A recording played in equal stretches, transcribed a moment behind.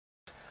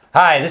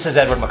Hi, this is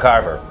Edward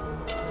McCarver.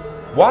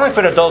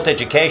 Wallingford Adult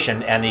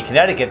Education and the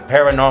Connecticut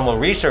Paranormal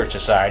Research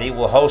Society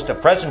will host a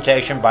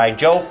presentation by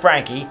Joe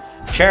Franke,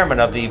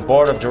 Chairman of the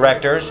Board of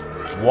Directors,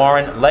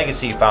 Warren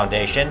Legacy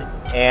Foundation,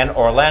 and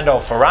Orlando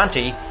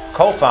Ferrante,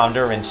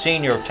 co-founder and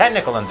senior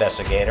technical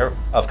investigator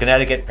of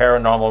Connecticut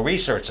Paranormal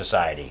Research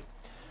Society.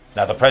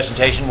 Now, the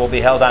presentation will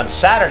be held on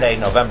Saturday,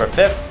 November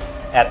 5th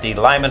at the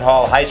Lyman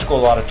High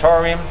School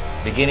Auditorium,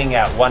 beginning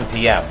at 1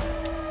 p.m.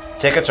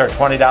 Tickets are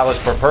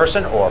 $20 per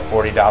person or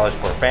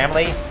 $40 per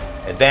family.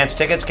 Advance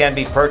tickets can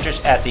be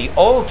purchased at the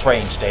old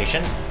train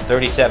station,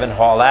 37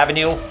 Hall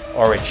Avenue,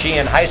 or at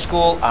Sheehan High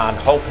School on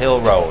Hope Hill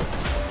Road.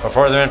 For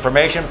further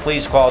information,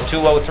 please call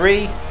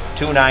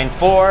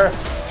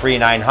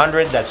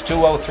 203-294-3900. That's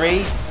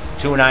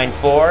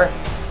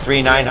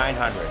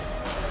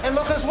 203-294-3900. And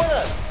look who's with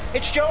us.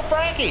 It's Joe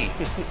Franke.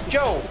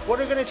 Joe, what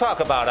are we going to talk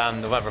about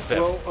on November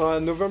 5th? Well,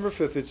 November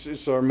 5th,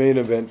 it's our main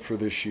event for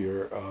this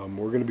year.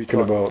 We're going to be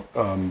talking about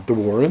the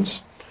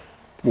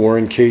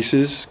Warren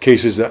cases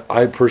that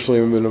I personally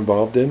have been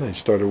involved in. I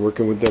started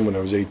working with them when I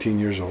was 18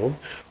 years old.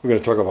 We're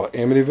going to talk about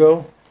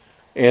Amityville,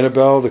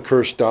 Annabelle, the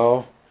Cursed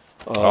Doll,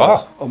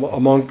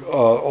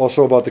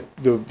 also about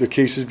the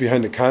cases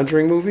behind the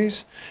Conjuring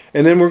movies.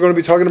 And then we're going to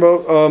be talking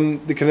about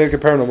the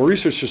Connecticut Paranormal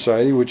Research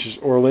Society, which is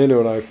Orlando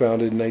and I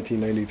founded in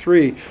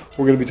 1993.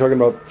 We're going to be talking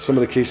about some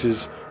of the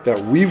cases that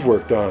we've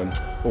worked on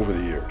over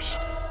the years.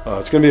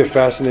 It's going to be a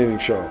fascinating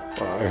show.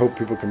 I hope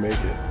people can make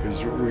it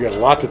because we got a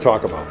lot to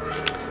talk about.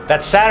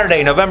 That's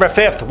Saturday, November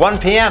 5th, 1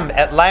 p.m.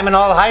 at Lyman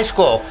High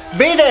School.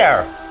 Be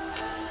there!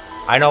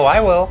 I know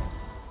I will.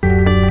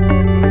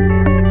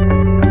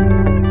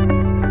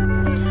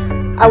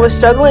 I was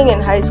struggling in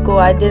high school.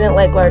 I didn't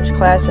like large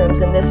classrooms,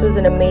 and this was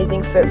an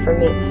amazing fit for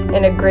me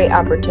and a great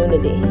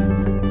opportunity.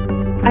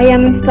 I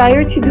am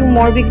inspired to do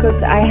more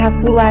because I have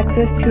full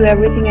access to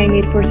everything I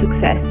need for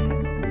success.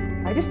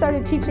 I just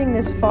started teaching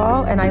this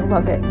fall, and I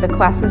love it. The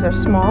classes are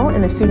small,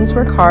 and the students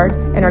work hard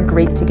and are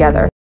great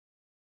together.